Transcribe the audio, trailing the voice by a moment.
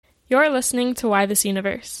You're listening to Why This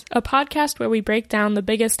Universe, a podcast where we break down the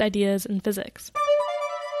biggest ideas in physics.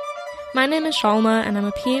 My name is Shalma, and I'm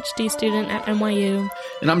a PhD student at NYU.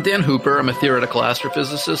 And I'm Dan Hooper. I'm a theoretical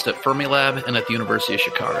astrophysicist at Fermilab and at the University of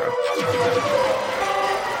Chicago.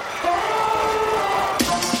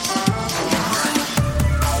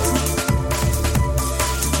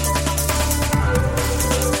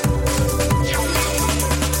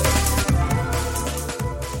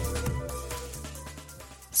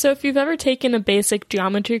 So if you've ever taken a basic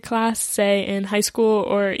geometry class, say in high school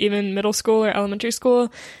or even middle school or elementary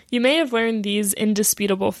school, you may have learned these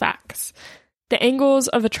indisputable facts. The angles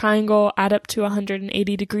of a triangle add up to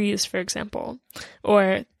 180 degrees, for example.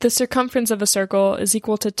 Or the circumference of a circle is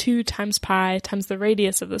equal to 2 times pi times the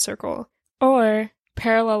radius of the circle. Or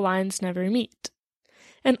parallel lines never meet.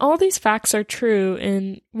 And all these facts are true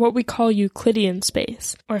in what we call Euclidean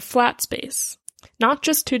space, or flat space. Not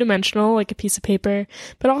just two-dimensional, like a piece of paper,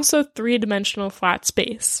 but also three-dimensional flat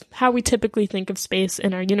space, how we typically think of space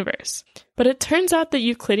in our universe. But it turns out that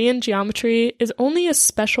Euclidean geometry is only a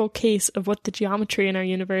special case of what the geometry in our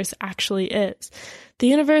universe actually is. The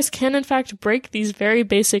universe can, in fact, break these very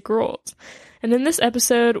basic rules. And in this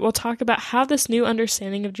episode, we'll talk about how this new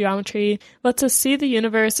understanding of geometry lets us see the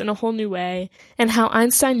universe in a whole new way, and how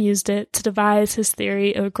Einstein used it to devise his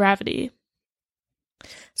theory of gravity.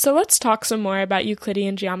 So let's talk some more about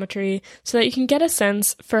Euclidean geometry so that you can get a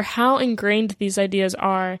sense for how ingrained these ideas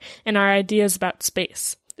are in our ideas about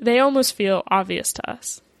space. They almost feel obvious to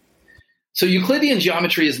us. So Euclidean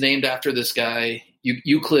geometry is named after this guy,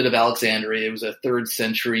 Euclid of Alexandria. It was a 3rd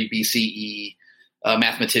century BCE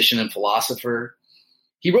mathematician and philosopher.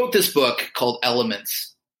 He wrote this book called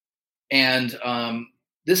Elements. And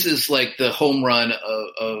this is like the home run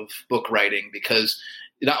of book writing, because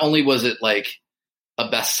not only was it like a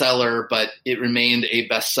bestseller, but it remained a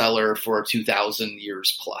bestseller for 2,000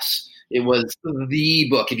 years plus. It was the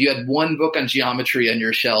book. If you had one book on geometry on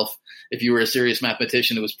your shelf, if you were a serious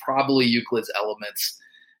mathematician, it was probably Euclid's Elements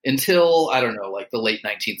until, I don't know, like the late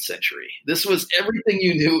 19th century. This was everything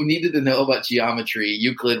you needed to know about geometry.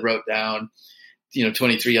 Euclid wrote down,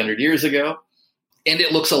 2,300 years ago. And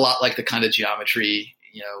it looks a lot like the kind of geometry,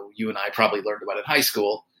 you and I probably learned about in high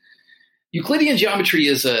school. Euclidean geometry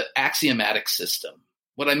is an axiomatic system.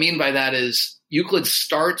 What I mean by that is Euclid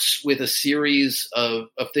starts with a series of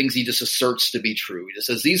things he just asserts to be true. He just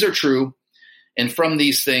says, these are true, and from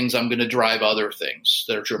these things, I'm going to derive other things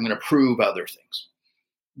that are true. I'm going to prove other things.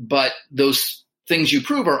 But those things you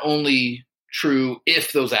prove are only true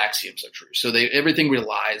if those axioms are true. So everything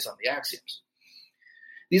relies on the axioms.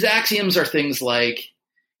 These axioms are things like,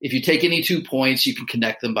 if you take any 2 points, you can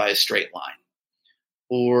connect them by a straight line.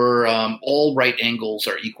 Or all right angles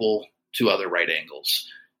are equal to other right angles.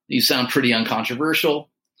 These sound pretty uncontroversial.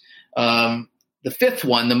 The 5th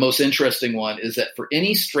one, the most interesting one, is that for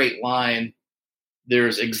any straight line,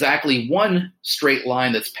 there's exactly one straight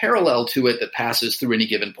line that's parallel to it that passes through any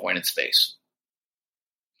given point in space.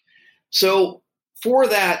 So for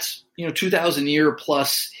that 2,000-year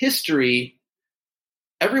plus history,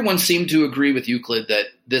 everyone seemed to agree with Euclid that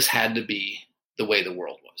this had to be the way the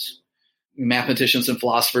world was. Mathematicians and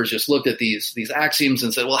philosophers just looked at these axioms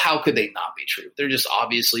and said, well, how could they not be true? They're just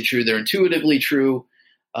obviously true. They're intuitively true.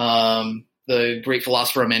 The great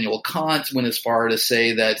philosopher Immanuel Kant went as far to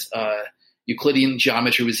say that Euclidean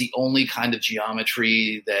geometry was the only kind of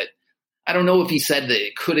geometry that, I don't know if he said that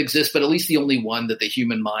it could exist, but at least the only one that the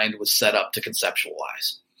human mind was set up to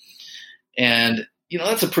conceptualize. And,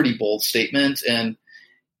 that's a pretty bold statement. And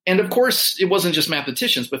of course, it wasn't just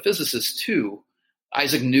mathematicians, but physicists too.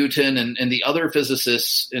 Isaac Newton and the other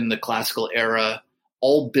physicists in the classical era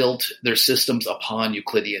all built their systems upon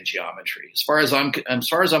Euclidean geometry. As far as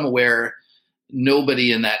I'm aware,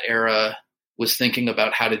 nobody in that era was thinking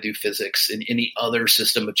about how to do physics in any other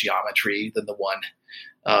system of geometry than the one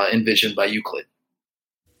envisioned by Euclid.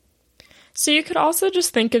 So you could also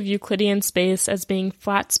just think of Euclidean space as being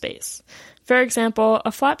flat space. For example,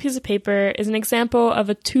 a flat piece of paper is an example of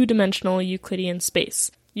a two-dimensional Euclidean space.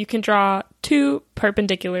 You can draw 2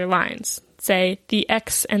 perpendicular lines, say the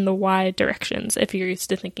x and the y directions, if you're used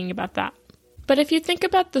to thinking about that. But if you think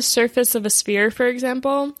about the surface of a sphere, for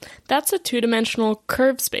example, that's a two-dimensional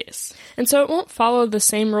curved space, and so it won't follow the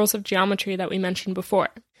same rules of geometry that we mentioned before.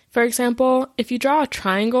 For example, if you draw a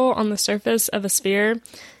triangle on the surface of a sphere,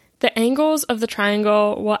 the angles of the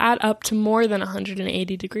triangle will add up to more than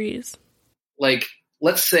 180 degrees. Like,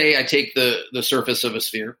 let's say I take the surface of a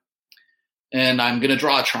sphere, and I'm going to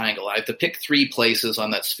draw a triangle. I have to pick 3 places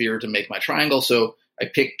on that sphere to make my triangle. So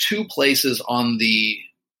I pick 2 places on the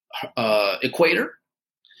equator,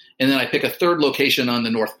 and then I pick a 3rd location on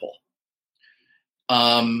the North Pole.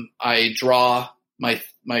 I draw my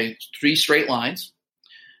three straight lines.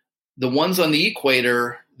 The ones on the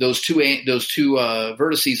equator, those two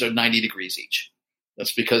vertices are 90 degrees each.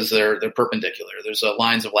 That's because they're perpendicular. There's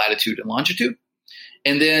lines of latitude and longitude.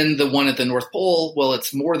 And then the one at the North Pole, well,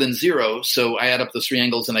 it's more than 0. So I add up those three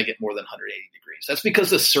angles and I get more than 180 degrees. That's because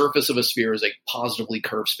the surface of a sphere is a positively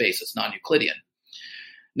curved space. It's non-Euclidean.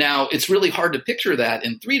 Now, it's really hard to picture that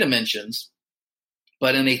in 3 dimensions.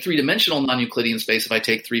 But in a 3-dimensional non-Euclidean space, if I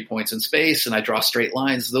take 3 points in space and I draw straight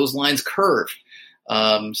lines, those lines curve.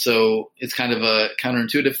 So it's kind of a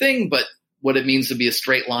counterintuitive thing, but what it means to be a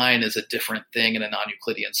straight line is a different thing in a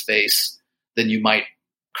non-Euclidean space than you might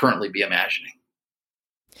currently be imagining.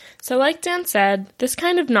 So like Dan said, this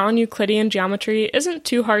kind of non-Euclidean geometry isn't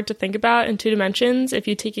too hard to think about in 2 dimensions if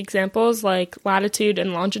you take examples like latitude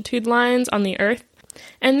and longitude lines on the Earth.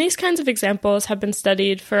 And these kinds of examples have been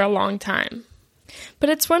studied for a long time. But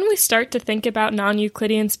it's when we start to think about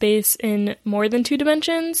non-Euclidean space in more than 2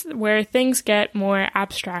 dimensions where things get more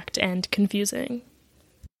abstract and confusing.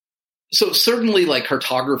 So certainly like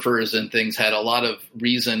cartographers and things had a lot of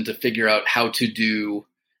reason to figure out how to do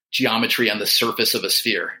geometry on the surface of a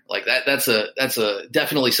sphere. Like that's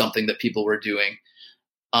definitely something that people were doing.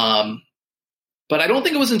 But I don't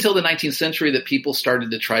think it was until the 19th century that people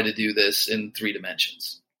started to try to do this in 3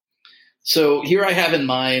 dimensions. So here I have in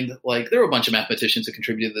mind, like there were a bunch of mathematicians that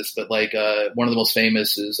contributed to this, but like one of the most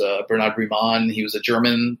famous is Bernard Riemann. He was a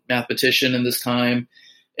German mathematician in this time.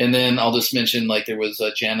 And then I'll just mention like there was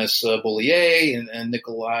Janus Bolyai and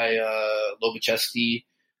Nikolai Lobachevsky,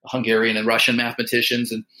 Hungarian and Russian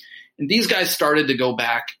mathematicians. And these guys started to go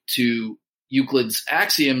back to Euclid's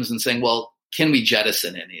axioms and saying, well, can we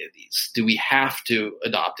jettison any of these? Do we have to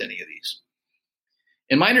adopt any of these?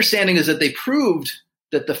 And my understanding is that they proved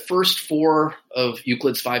that the first 4 of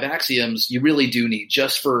Euclid's 5 axioms you really do need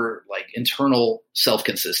just for like internal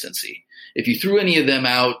self-consistency. If you threw any of them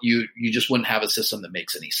out, you just wouldn't have a system that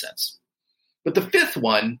makes any sense. But the 5th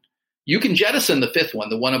one, you can jettison the 5th one,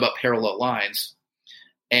 the one about parallel lines,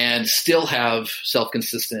 and still have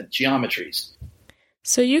self-consistent geometries.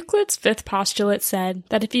 So Euclid's 5th postulate said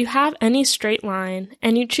that if you have any straight line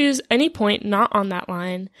and you choose any point not on that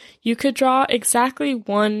line, you could draw exactly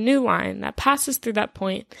one new line that passes through that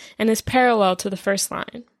point and is parallel to the first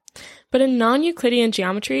line. But in non-Euclidean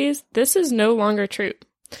geometries, this is no longer true.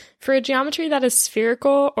 For a geometry that is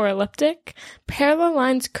spherical or elliptic, parallel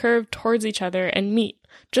lines curve towards each other and meet,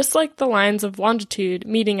 just like the lines of longitude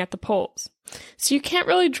meeting at the poles. So you can't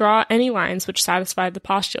really draw any lines which satisfy the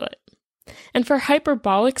postulate. And for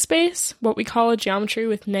hyperbolic space, what we call a geometry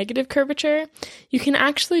with negative curvature, you can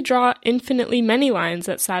actually draw infinitely many lines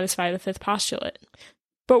that satisfy the 5th postulate.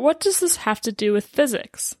 But what does this have to do with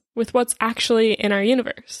physics, with what's actually in our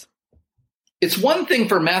universe? It's one thing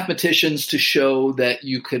for mathematicians to show that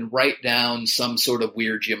you could write down some sort of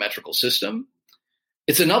weird geometrical system.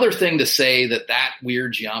 It's another thing to say that that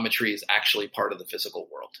weird geometry is actually part of the physical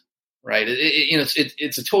world, right?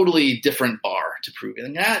 It's a totally different bar to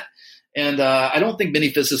proving that. And I don't think many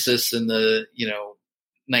physicists in the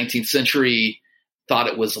 19th century thought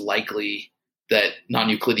it was likely that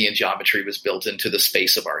non-Euclidean geometry was built into the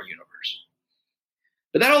space of our universe.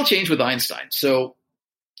 But that all changed with Einstein. So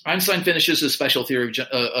Einstein finishes his special theory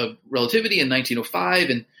of relativity in 1905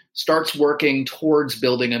 and starts working towards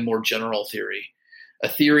building a more general theory, a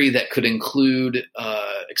theory that could include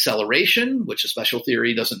acceleration, which a special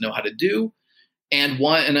theory doesn't know how to do, and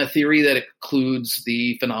a theory that includes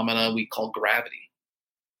the phenomena we call gravity.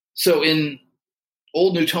 So in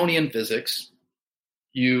old Newtonian physics,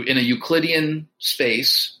 in a Euclidean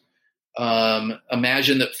space,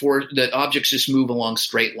 imagine that objects just move along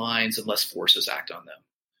straight lines unless forces act on them.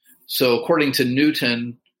 So according to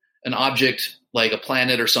Newton, an object like a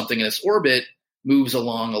planet or something in its orbit moves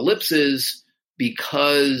along ellipses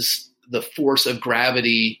because the force of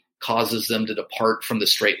gravity causes them to depart from the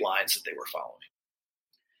straight lines that they were following.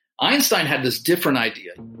 Einstein had this different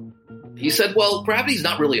idea. He said, well, gravity is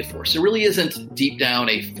not really a force. There really isn't deep down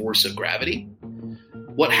a force of gravity.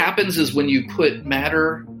 What happens is when you put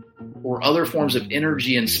matter or other forms of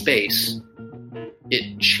energy in space,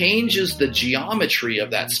 it changes the geometry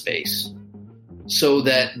of that space so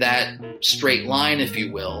that that straight line, if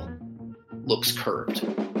you will, looks curved.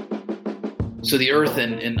 So the Earth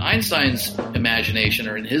in Einstein's imagination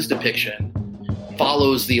or in his depiction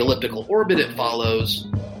follows the elliptical orbit it follows,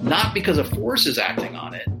 not because a force is acting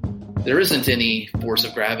on it. There isn't any force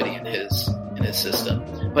of gravity in his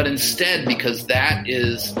system, but instead because that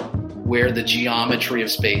is where the geometry of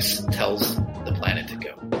space tells the planet to go.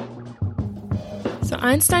 So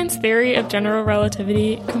Einstein's theory of general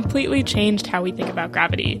relativity completely changed how we think about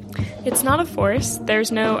gravity. It's not a force,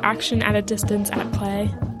 there's no action at a distance at play.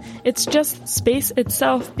 It's just space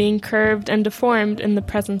itself being curved and deformed in the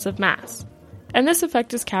presence of mass. And this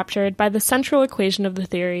effect is captured by the central equation of the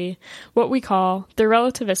theory, what we call the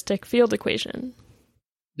relativistic field equation.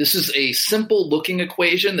 This is a simple-looking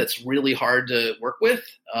equation that's really hard to work with.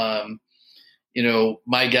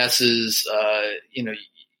 My guess is,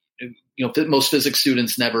 most physics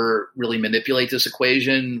students never really manipulate this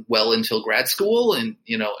equation well until grad school, and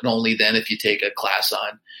only then if you take a class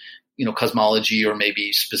on, cosmology or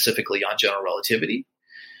maybe specifically on general relativity.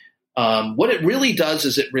 What it really does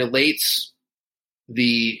is it relates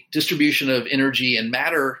the distribution of energy and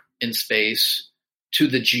matter in space to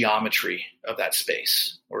the geometry of that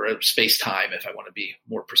space, or space-time, if I want to be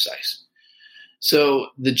more precise. So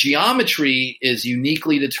the geometry is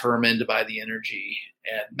uniquely determined by the energy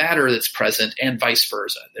and matter that's present, and vice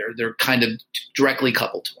versa. They're kind of directly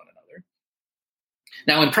coupled to one another.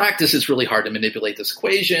 Now, in practice, it's really hard to manipulate this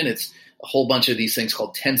equation. It's a whole bunch of these things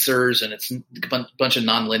called tensors, and it's a bunch of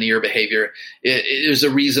nonlinear behavior. There's a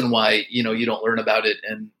reason why you don't learn about it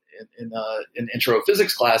in intro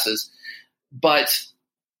physics classes. But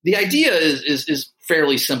the idea is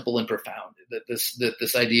fairly simple and profound. That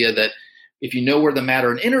this idea that if you know where the matter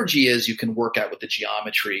and energy is, you can work out what the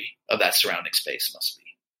geometry of that surrounding space must be.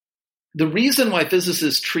 The reason why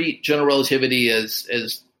physicists treat general relativity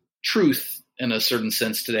as truth in a certain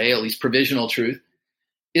sense today, at least provisional truth,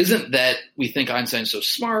 isn't that we think Einstein's so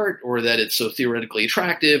smart or that it's so theoretically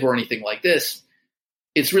attractive or anything like this.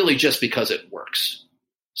 It's really just because it works.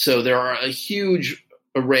 So there are a huge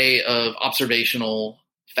array of observational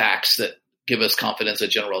facts that give us confidence that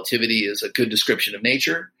general relativity is a good description of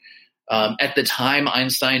nature. At the time,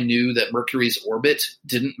 Einstein knew that Mercury's orbit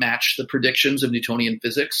didn't match the predictions of Newtonian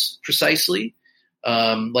physics precisely.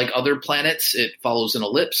 Like other planets, it follows an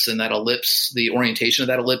ellipse, and that ellipse, the orientation of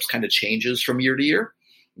that ellipse kind of changes from year to year.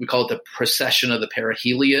 We call it the precession of the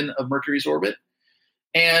perihelion of Mercury's orbit.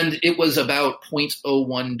 And it was about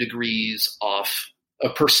 0.01 degrees off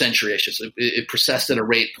per century, I should say. It precessed at a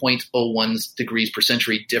rate 0.01 degrees per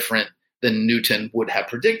century different than Newton would have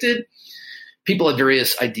predicted. People had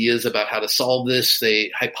various ideas about how to solve this.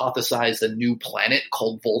 They hypothesized a new planet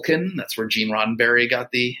called Vulcan. That's where Gene Roddenberry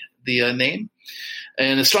got the name.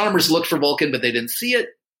 And astronomers looked for Vulcan, but they didn't see it.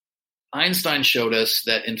 Einstein showed us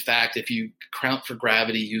that, in fact, if you account for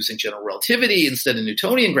gravity using general relativity instead of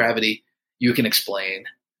Newtonian gravity, you can explain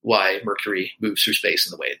why Mercury moves through space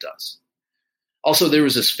in the way it does. Also, there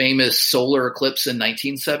was this famous solar eclipse in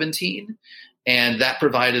 1917, and that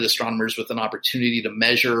provided astronomers with an opportunity to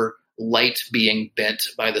measure light being bent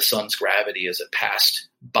by the sun's gravity as it passed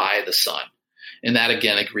by the sun. And that,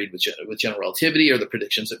 again, agreed with general relativity, or the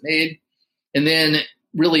predictions it made. And then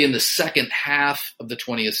really in the second half of the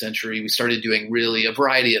 20th century, we started doing really a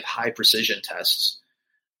variety of high precision tests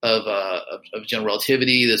of general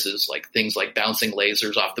relativity. This is like things like bouncing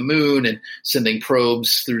lasers off the moon and sending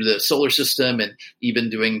probes through the solar system, and even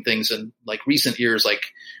doing things in like recent years, like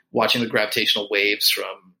watching the gravitational waves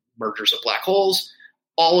from mergers of black holes.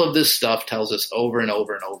 All of this stuff tells us over and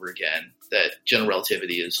over and over again that general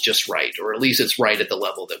relativity is just right, or at least it's right at the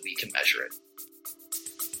level that we can measure it.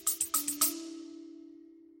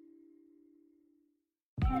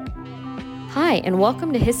 Hi, and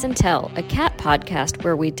welcome to Hiss and Tell, a cat podcast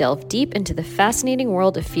where we delve deep into the fascinating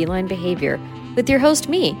world of feline behavior with your host,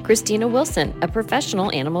 me, Christina Wilson, a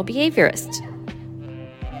professional animal behaviorist.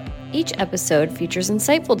 Each episode features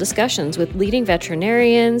insightful discussions with leading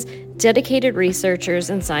veterinarians, dedicated researchers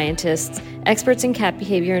and scientists, experts in cat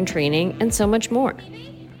behavior and training, and so much more.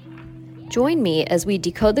 Join me as we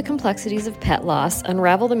decode the complexities of pet loss,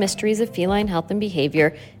 unravel the mysteries of feline health and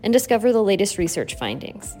behavior, and discover the latest research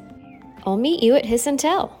findings. I'll meet you at Hiss and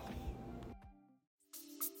Tell.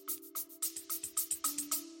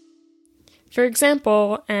 For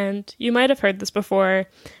example, and you might have heard this before,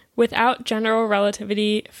 without general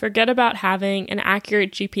relativity, forget about having an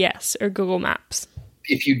accurate GPS or Google Maps.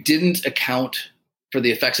 If you didn't account for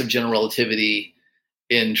the effects of general relativity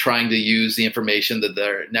in trying to use the information that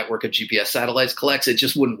their network of GPS satellites collects, it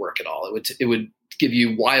just wouldn't work at all. It would give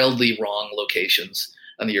you wildly wrong locations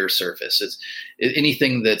on the Earth's surface.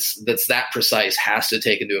 Anything that's that precise has to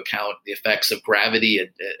take into account the effects of gravity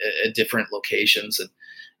at different locations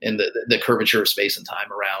and the curvature of space and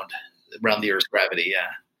time around the Earth's gravity. Yeah.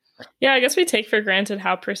 Yeah, I guess we take for granted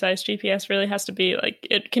how precise GPS really has to be. Like,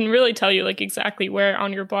 it can really tell you like exactly where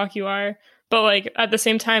on your block you are. But like at the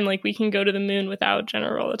same time, like we can go to the moon without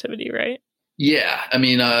general relativity, right? Yeah. I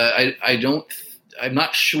mean, I'm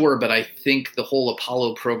not sure, but I think the whole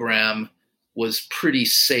Apollo program was pretty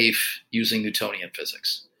safe using Newtonian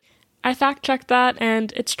physics. I fact-checked that,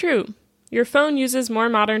 and it's true. Your phone uses more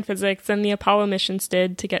modern physics than the Apollo missions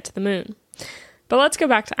did to get to the moon. But let's go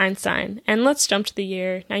back to Einstein, and let's jump to the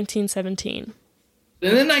year 1917.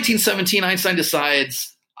 And in 1917, Einstein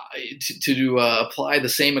decides to apply the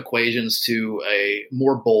same equations to a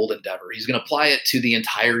more bold endeavor. He's going to apply it to the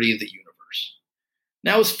entirety of the universe.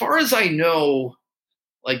 Now, as far as I know,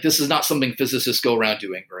 like, this is not something physicists go around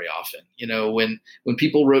doing very often. You know, when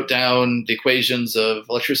people wrote down the equations of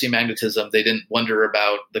electricity and magnetism, they didn't wonder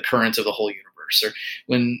about the currents of the whole universe, or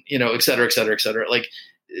when, you know, et cetera, et cetera, et cetera. Like,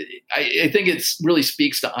 I think it really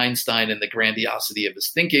speaks to Einstein and the grandiosity of his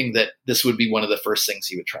thinking that this would be one of the first things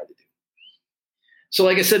he would try to do. So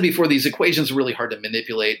like I said before, these equations are really hard to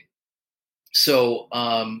manipulate. So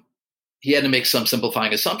he had to make some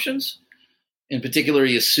simplifying assumptions. In particular,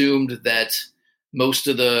 he assumed that most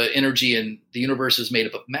of the energy in the universe is made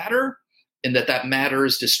up of matter, and that matter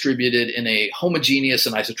is distributed in a homogeneous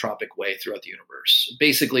and isotropic way throughout the universe,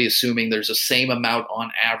 basically assuming there's the same amount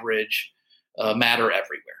on average matter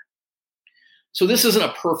everywhere. So this isn't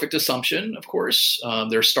a perfect assumption, of course.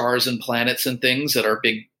 There are stars and planets and things that are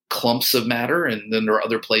big clumps of matter, and then there are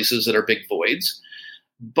other places that are big voids.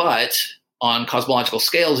 But on cosmological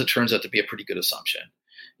scales, it turns out to be a pretty good assumption.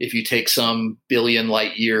 If you take some billion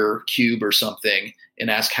light year cube or something and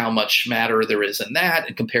ask how much matter there is in that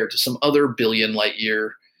and compare it to some other billion light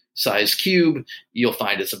year size cube, you'll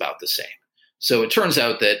find it's about the same. So it turns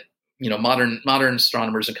out that, you know, modern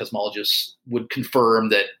astronomers and cosmologists would confirm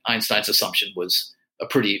that Einstein's assumption was a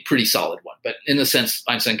pretty solid one. But in a sense,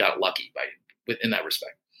 Einstein got lucky in that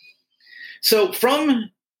respect. So from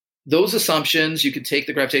those assumptions, you could take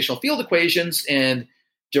the gravitational field equations and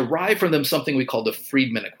derive from them something we call the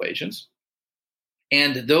Friedmann equations.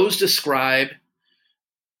 And those describe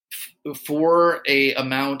for a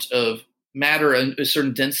amount of matter, a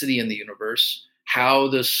certain density in the universe, how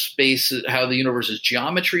the universe's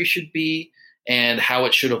geometry should be, and how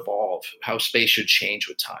it should evolve, how space should change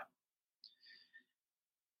with time.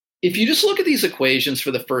 If you just look at these equations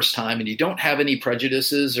for the first time and you don't have any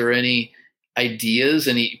prejudices or any ideas,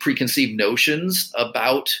 any preconceived notions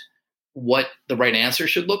about what the right answer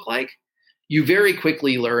should look like, you very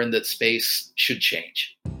quickly learn that space should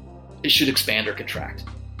change. It should expand or contract.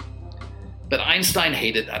 But Einstein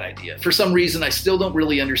hated that idea. For some reason, I still don't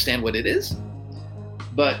really understand what it is.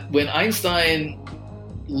 But when Einstein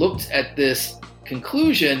looked at this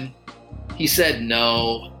conclusion, he said,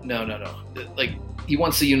 no. Like, he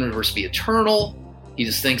wants the universe to be eternal. He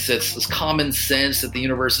just thinks it's common sense that the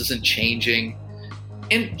universe isn't changing.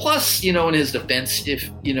 And plus, you know, in his defense, if,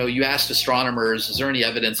 you know, you asked astronomers, is there any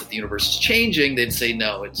evidence that the universe is changing? They'd say,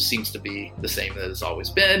 no, it seems to be the same that it's always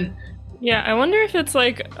been. Yeah, I wonder if it's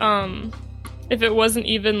like, if it wasn't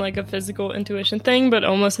even like a physical intuition thing, but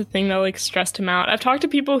almost a thing that like stressed him out. I've talked to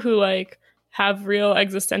people who like have real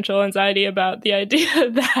existential anxiety about the idea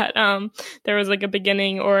that there was like a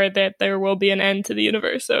beginning or that there will be an end to the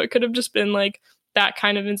universe. So it could have just been like that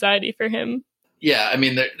kind of anxiety for him. Yeah, I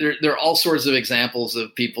mean, there are all sorts of examples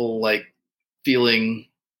of people like feeling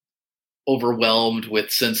overwhelmed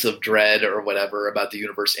with sense of dread or whatever about the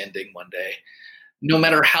universe ending one day. No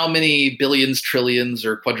matter how many billions, trillions,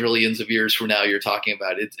 or quadrillions of years from now you're talking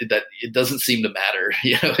about, it doesn't seem to matter.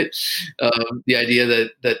 You know, the idea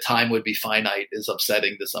that time would be finite is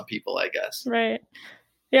upsetting to some people, I guess. Right.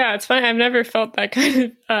 Yeah, it's funny. I've never felt that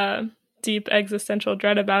kind of deep existential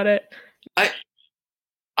dread about it.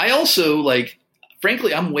 I also like.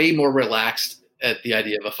 Frankly, I'm way more relaxed at the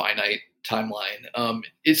idea of a finite timeline.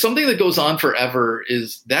 It's something that goes on forever.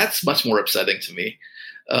 That's much more upsetting to me.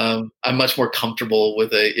 I'm much more comfortable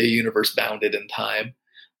with a universe bounded in time.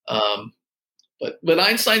 But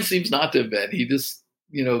Einstein seems not to have been. He just,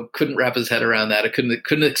 you know, couldn't wrap his head around that. I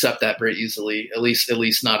couldn't accept that very easily. At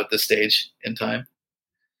least not at this stage in time.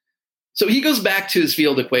 So he goes back to his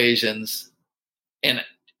field equations and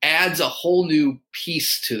adds a whole new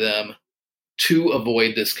piece to them to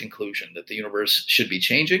avoid this conclusion that the universe should be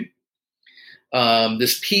changing.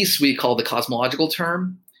 This piece we call the cosmological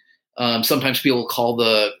term. Sometimes people call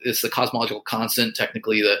it's the cosmological constant.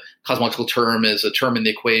 Technically, the cosmological term is a term in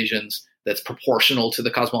the equations that's proportional to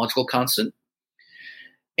the cosmological constant.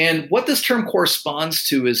 And what this term corresponds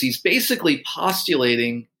to is he's basically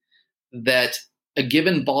postulating that a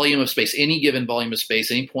given volume of space, any given volume of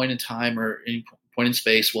space, any point in time or any point in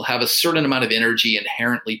space will have a certain amount of energy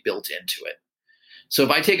inherently built into it. So if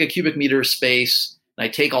I take a cubic meter of space and I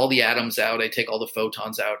take all the atoms out, I take all the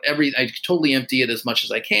photons out, I totally empty it as much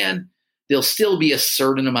as I can, there'll still be a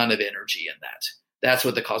certain amount of energy in that. That's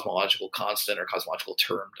what the cosmological constant or cosmological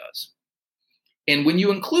term does. And when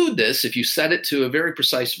you include this, if you set it to a very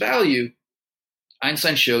precise value,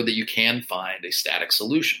 Einstein showed that you can find a static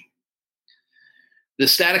solution. The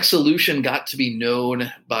static solution got to be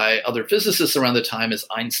known by other physicists around the time as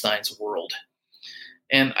Einstein's world.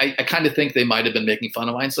 And I kind of think they might have been making fun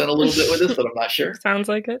of Einstein a little bit with this, but I'm not sure. Sounds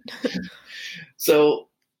like it. So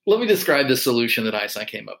let me describe the solution that Einstein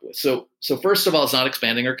came up with. So first of all, it's not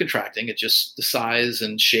expanding or contracting. It just, the size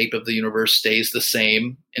and shape of the universe stays the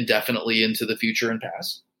same indefinitely into the future and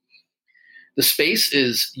past. The space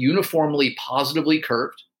is uniformly positively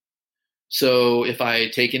curved. So if I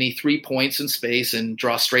take any 3 points in space and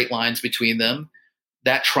draw straight lines between them,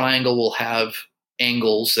 that triangle will have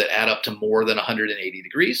angles that add up to more than 180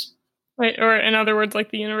 degrees. Right, or in other words,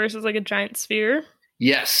 like the universe is like a giant sphere.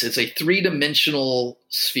 Yes, it's a three-dimensional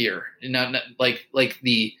sphere.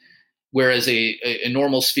 Whereas a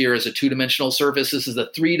normal sphere is a two-dimensional surface, this is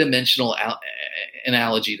a three-dimensional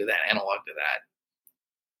analogy to that, analog to that.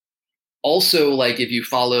 Also, like if you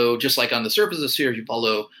follow, just like on the surface of the sphere, if you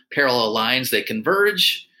follow parallel lines, they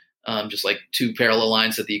converge, just like two parallel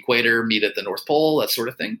lines at the equator meet at the North Pole, that sort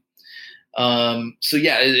of thing. So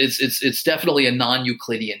yeah, it's definitely a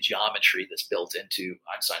non-Euclidean geometry that's built into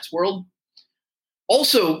Einstein's world.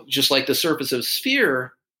 Also, just like the surface of a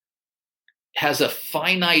sphere has a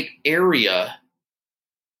finite area,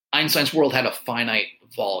 Einstein's world had a finite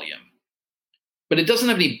volume. But it doesn't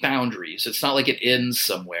have any boundaries. It's not like it ends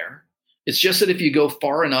somewhere. It's just that if you go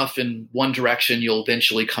far enough in one direction, you'll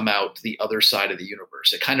eventually come out the other side of the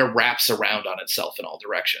universe. It kind of wraps around on itself in all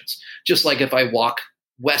directions. Just like if I walk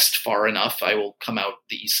west far enough, I will come out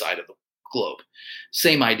the east side of the globe.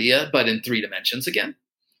 Same idea, but in 3 dimensions again.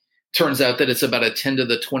 Turns out that it's about a 10 to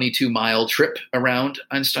the 22 mile trip around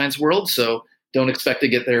Einstein's world, so don't expect to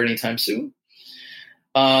get there anytime soon.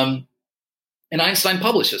 And Einstein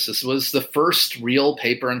published this. This was the first real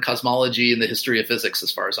paper in cosmology in the history of physics, as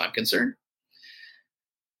far as I'm concerned.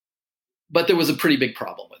 But there was a pretty big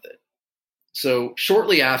problem with it. So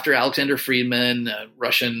shortly after, Alexander Friedman, a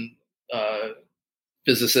Russian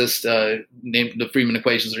physicist, named the Friedman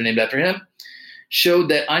equations are named after him, showed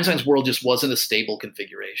that Einstein's world just wasn't a stable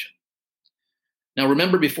configuration. Now,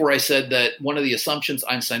 remember before I said that one of the assumptions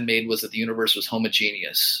Einstein made was that the universe was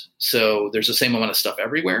homogeneous. So there's the same amount of stuff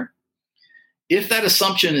everywhere. If that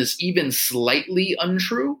assumption is even slightly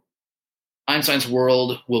untrue, Einstein's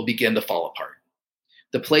world will begin to fall apart.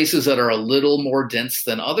 The places that are a little more dense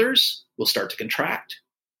than others will start to contract,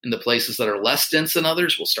 and the places that are less dense than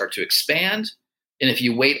others will start to expand. And if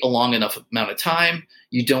you wait a long enough amount of time,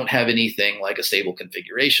 you don't have anything like a stable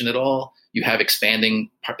configuration at all. You have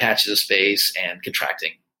expanding patches of space and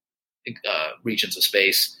contracting regions of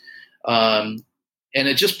space. And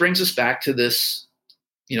it just brings us back to this,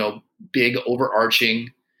 big overarching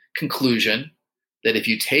conclusion that if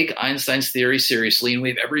you take Einstein's theory seriously, and we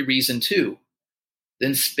have every reason to,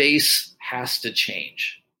 then space has to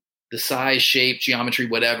change. The size, shape, geometry,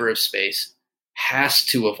 whatever of space has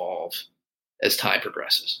to evolve as time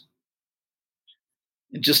progresses.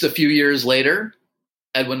 And just a few years later,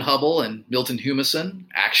 Edwin Hubble and Milton Humason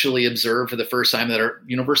actually observed for the first time that our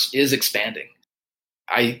universe is expanding.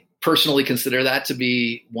 I personally consider that to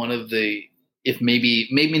be one of the, if maybe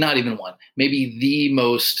not even one, maybe the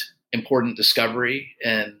most important discovery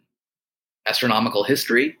in astronomical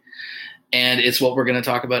history. And it's what we're going to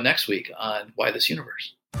talk about next week on Why This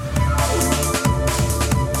Universe.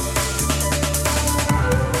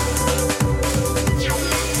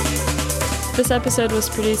 This episode was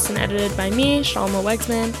produced and edited by me, Shalma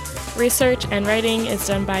Wegsman. Research and writing is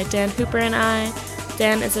done by Dan Hooper and I.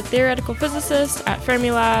 Dan is a theoretical physicist at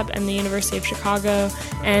Fermilab and the University of Chicago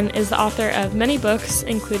and is the author of many books,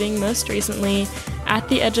 including most recently, At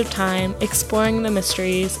the Edge of Time, Exploring the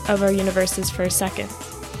Mysteries of Our Universe's First Seconds.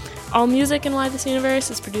 All music in Why This Universe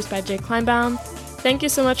is produced by Jay Kleinbaum. Thank you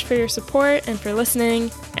so much for your support and for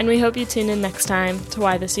listening, and we hope you tune in next time to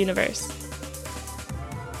Why This Universe.